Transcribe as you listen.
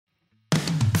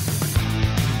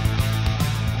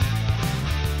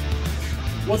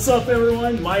What's up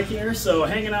everyone, Mike here. So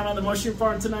hanging out on the mushroom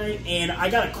farm tonight, and I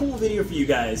got a cool video for you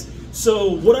guys.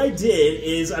 So what I did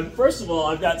is, first of all,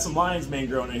 I've got some lion's mane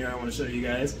growing in here I want to show you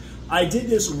guys. I did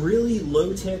this really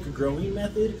low-tech growing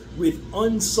method with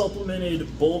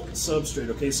unsupplemented bulk substrate,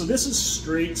 okay? So this is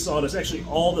straight sawdust. Actually,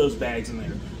 all those bags in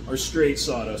there are straight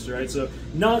sawdust, all right? So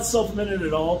not supplemented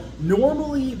at all.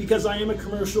 Normally, because I am a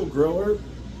commercial grower,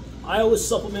 I always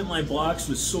supplement my blocks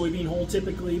with soybean hull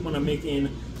typically when I'm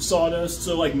making sawdust,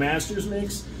 so like master's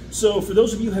mix. So for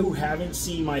those of you who haven't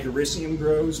seen my hericium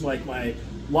grows, like my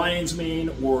lion's mane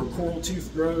or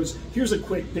Coraltooth grows, here's a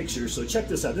quick picture. So check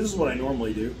this out. This is what I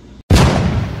normally do.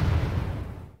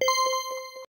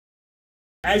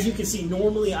 As you can see,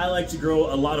 normally I like to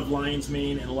grow a lot of lion's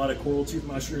mane and a lot of Coraltooth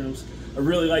mushrooms. I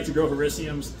really like to grow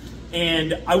hericiums.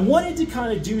 And I wanted to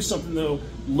kind of do something though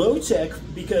low tech,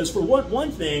 because for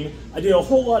one thing, I did a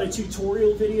whole lot of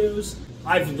tutorial videos.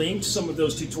 I've linked some of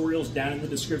those tutorials down in the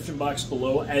description box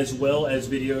below, as well as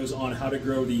videos on how to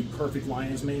grow the perfect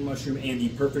lion's mane mushroom and the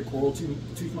perfect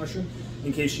Coraltooth mushroom,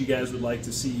 in case you guys would like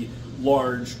to see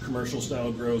large commercial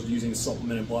style grows using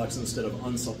supplemented blocks instead of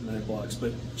unsupplemented blocks.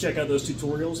 But check out those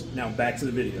tutorials. Now back to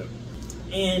the video.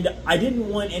 And I didn't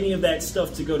want any of that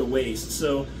stuff to go to waste.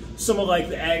 So some of like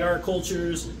the agar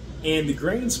cultures and the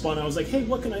grain spawn, I was like, hey,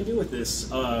 what can I do with this?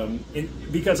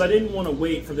 Because I didn't want to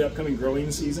wait for the upcoming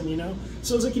growing season, you know?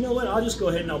 So I was like, you know what, I'll just go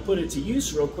ahead and I'll put it to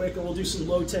use real quick, and we'll do some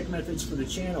low-tech methods for the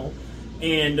channel.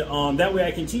 And that way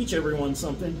I can teach everyone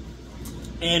something.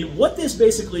 And what this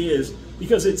basically is,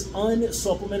 because it's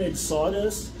unsupplemented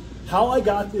sawdust, how I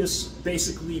got this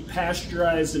basically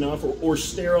pasteurized enough or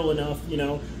sterile enough, you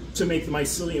know, to make the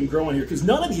mycelium grow in here, because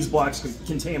none of these blocks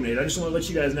contaminated. I just want to let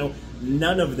you guys know,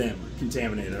 none of them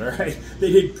contaminated, all right? They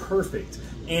did perfect.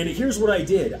 And here's what I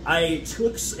did. I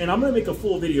took, and I'm going to make a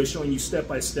full video showing you step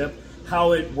by step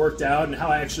how it worked out and how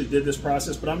I actually did this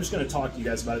process, but I'm just going to talk to you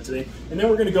guys about it today. And then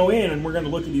we're going to go in and we're going to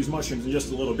look at these mushrooms in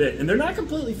just a little bit. And they're not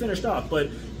completely finished off, but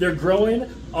they're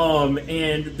growing,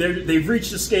 and they've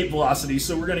reached escape velocity,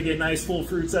 so we're going to get nice full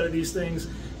fruits out of these things.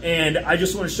 And I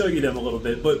just want to show you them a little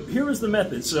bit. But here was the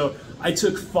method. So I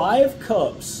took 5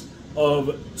 cups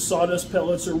of sawdust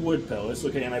pellets or wood pellets,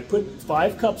 okay, and I put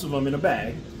 5 cups of them in a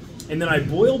bag, and then I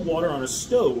boiled water on a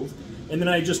stove, and then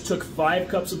I just took 5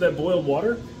 cups of that boiled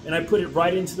water and I put it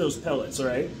right into those pellets, all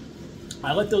right?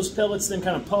 I let those pellets then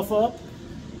kind of puff up,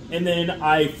 and then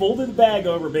I folded the bag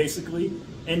over basically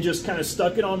and just kind of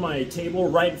stuck it on my table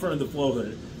right in front of the flow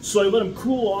hood. So I let them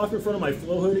cool off in front of my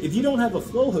flow hood. If you don't have a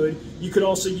flow hood, you could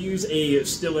also use a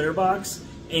still air box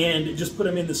and just put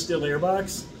them in the still air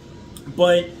box.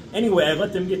 But anyway, I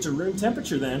let them get to room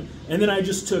temperature then, and then I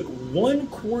just took 1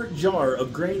 quart jar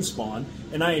of grain spawn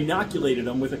and I inoculated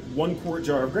them with a 1 quart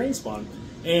jar of grain spawn.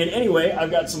 And anyway,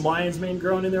 I've got some lion's mane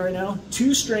growing in there right now.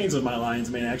 2 strains of my lion's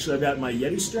mane, actually. I've got my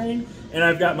Yeti strain and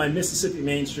I've got my Mississippi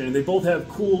Maine strain. They both have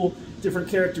cool different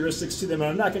characteristics to them, and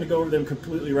I'm not going to go over them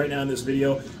completely right now in this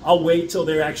video. I'll wait till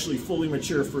they're actually fully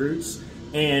mature fruits,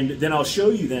 and then I'll show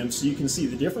you them so you can see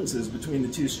the differences between the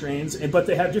 2 strains. But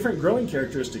they have different growing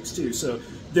characteristics too, so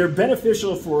they're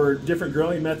beneficial for different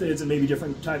growing methods and maybe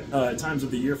different times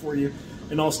of the year for you,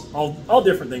 and all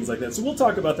different things like that. So we'll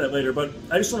talk about that later, but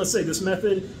I just want to say this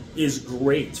method is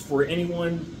great for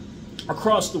anyone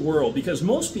across the world, because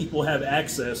most people have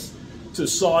access to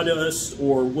sawdust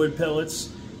or wood pellets.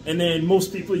 And then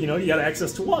most people, you know, you got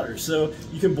access to water. So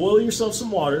you can boil yourself some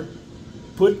water,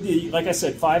 put like I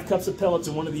said, 5 cups of pellets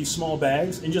in one of these small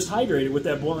bags, and just hydrate it with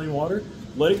that boiling water.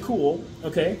 Let it cool,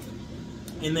 okay?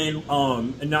 And then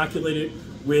inoculate it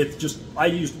with I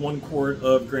used 1 quart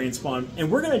of grain spawn.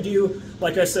 And we're gonna do,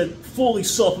 like I said, fully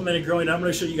supplemented growing. I'm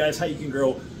gonna show you guys how you can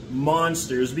grow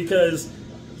monsters, because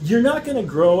you're not gonna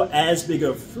grow as big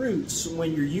of fruits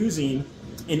when you're using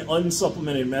an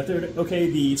unsupplemented method. Okay,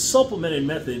 the supplemented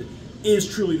method is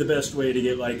truly the best way to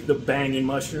get like the banging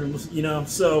mushrooms, you know.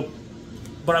 So,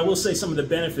 but I will say some of the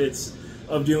benefits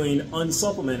of doing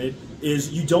unsupplemented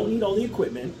is you don't need all the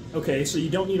equipment, okay? So you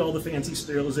don't need all the fancy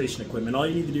sterilization equipment. All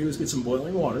you need to do is get some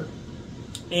boiling water.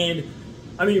 And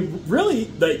I mean, really,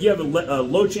 you have a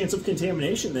low chance of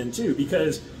contamination then too,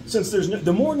 because since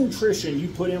the more nutrition you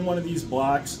put in one of these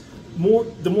blocks,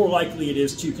 the more likely it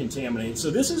is to contaminate.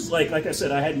 So this is like I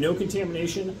said, I had no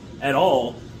contamination at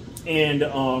all, and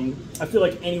I feel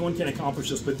like anyone can accomplish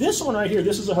this. But this one right here,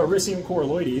 this is a Hericium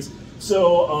coralloides.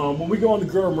 So when we go on the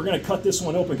grower, we're going to cut this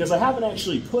one open, because I haven't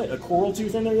actually put a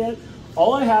Coraltooth in there yet.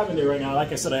 All I have in there right now,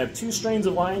 like I said, I have 2 strains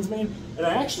of lion's mane, and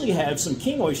I actually have some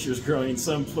king oysters growing,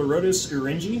 some Pleurotus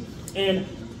uringi. And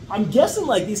I'm guessing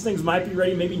like these things might be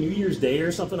ready maybe New Year's Day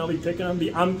or something. I'll be picking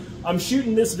them. I'm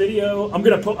shooting this video.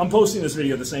 I'm posting this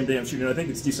video the same day I'm shooting it. I think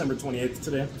it's December 28th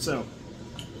today. So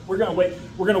we're gonna wait.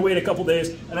 We're gonna wait a couple days.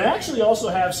 And I actually also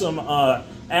have some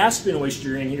aspen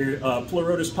oyster in here,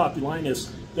 Pleurotus populinus,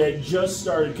 that just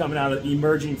started coming out,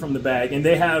 emerging from the bag. And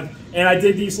they have, and I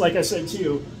did these, like I said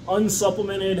too,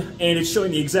 unsupplemented, and it's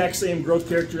showing the exact same growth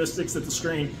characteristics that the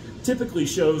strain typically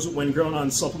shows when grown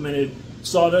on supplemented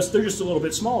sawdust. They're just a little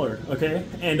bit smaller, okay?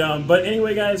 And but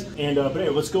anyway, guys, but anyway,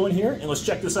 let's go in here and let's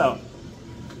check this out.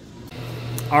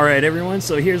 All right, everyone.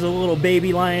 So here's a little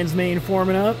baby lion's mane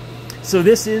forming up. So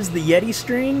this is the Yeti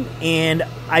strain, and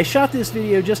I shot this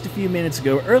video just a few minutes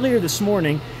ago. Earlier this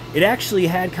morning, it actually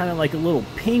had kind of like a little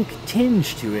pink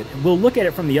tinge to it. We'll look at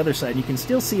it from the other side. You can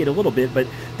still see it a little bit, but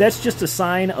that's just a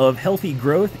sign of healthy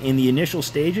growth in the initial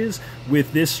stages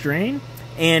with this strain.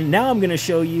 And now I'm going to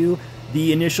show you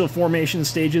the initial formation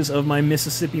stages of my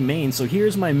Mississippi mane. So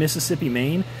here's my Mississippi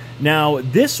mane. Now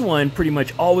this one pretty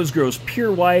much always grows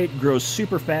pure white, grows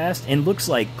super fast, and looks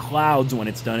like clouds when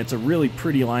it's done. It's a really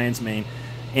pretty lion's mane.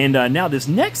 And now this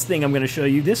next thing I'm going to show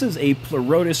you, this is a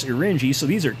Pleurotus eryngi. So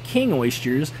these are king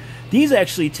oysters. These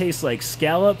actually taste like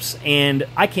scallops, and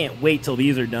I can't wait till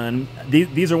these are done.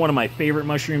 These are one of my favorite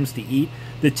mushrooms to eat.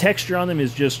 The texture on them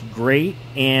is just great,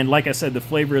 and like I said, the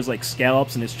flavor is like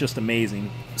scallops, and it's just amazing.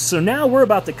 So now we're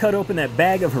about to cut open that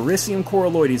bag of Hericium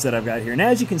coralloides that I've got here. And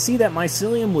as you can see, that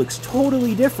mycelium looks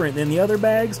totally different than the other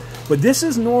bags, but this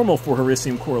is normal for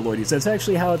Hericium coralloides. That's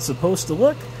actually how it's supposed to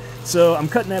look. So I'm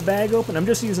cutting that bag open. I'm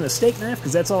just using a steak knife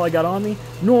because that's all I got on me.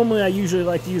 Normally I usually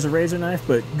like to use a razor knife,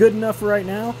 but good enough for right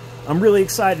now. I'm really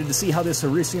excited to see how this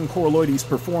Hericium coralloides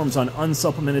performs on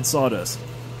unsupplemented sawdust.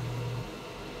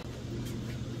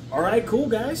 Alright, cool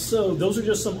guys, so those are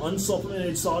just some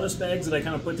unsupplemented sawdust bags that I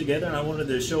kind of put together and I wanted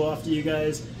to show off to you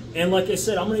guys. And like I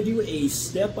said, I'm going to do a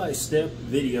step-by-step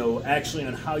video actually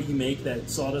on how you make that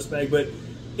sawdust bag, but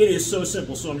it is so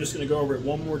simple, so I'm just going to go over it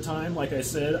one more time. Like I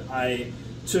said, I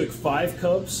took 5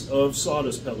 cups of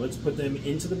sawdust pellets, put them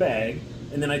into the bag,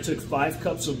 and then I took 5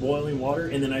 cups of boiling water,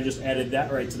 and then I just added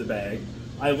that right to the bag.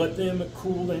 I let them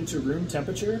cool into room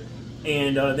temperature,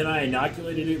 and then I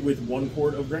inoculated it with 1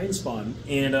 quart of grain spawn.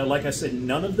 And like I said,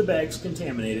 none of the bags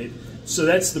contaminated, so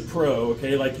that's the pro,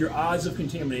 okay? Like your odds of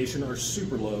contamination are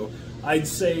super low. I'd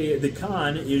say the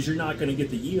con is you're not going to get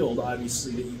the yield,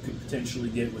 obviously, that you could potentially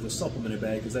get with a supplemented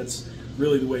bag, because that's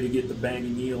really the way to get the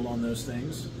banging yield on those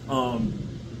things.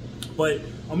 But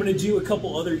I'm going to do a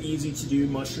couple other easy-to-do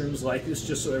mushrooms like this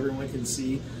just so everyone can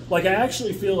see. Like, I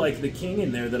actually feel like the king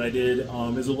in there that I did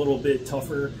is a little bit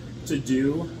tougher to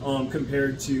do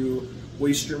compared to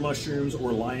oyster mushrooms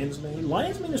or lion's mane.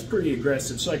 Lion's mane is pretty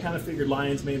aggressive, so I kind of figured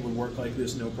lion's mane would work like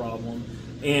this, no problem.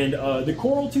 And the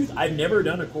Coraltooth, I've never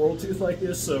done a Coraltooth like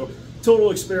this, so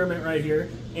total experiment right here.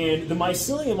 And the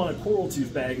mycelium on a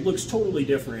Coraltooth bag looks totally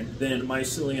different than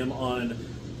mycelium on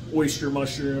oyster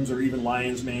mushrooms or even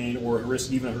lion's mane or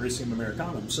even a Hericium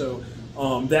americanum. So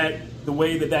the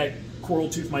way that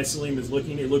Coraltooth mycelium is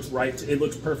looking, it looks right. It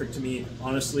looks perfect to me,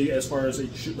 honestly, as far as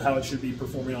how it should be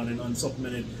performing on an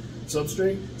unsupplemented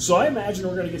substrate. So I imagine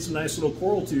we're going to get some nice little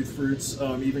Coraltooth fruits,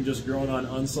 even just growing on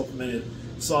unsupplemented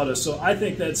sawdust. So I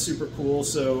think that's super cool.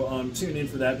 So tune in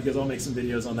for that because I'll make some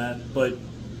videos on that. But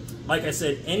like I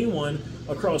said, anyone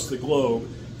across the globe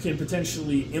can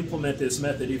potentially implement this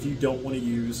method if you don't want to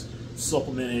use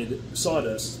supplemented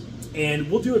sawdust. And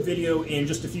we'll do a video in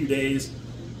just a few days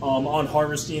on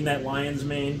harvesting that lion's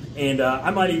mane, and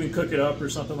I might even cook it up or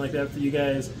something like that for you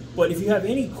guys. But if you have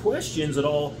any questions at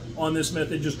all on this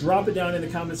method, just drop it down in the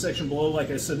comment section below. Like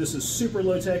I said, this is super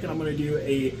low tech, and I'm going to do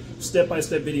a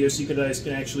step-by-step video so you guys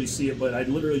can actually see it. But I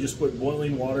literally just put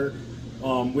boiling water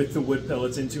with the wood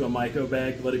pellets into a myco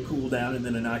bag, let it cool down, and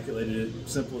then inoculated it.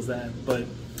 Simple as that. But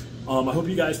I hope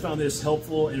you guys found this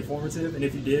helpful and informative, and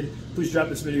if you did, please drop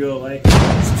this video a like,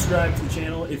 subscribe to the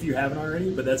channel if you haven't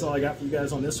already. But that's all I got for you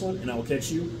guys on this one, and I will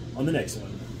catch you on the next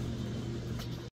one.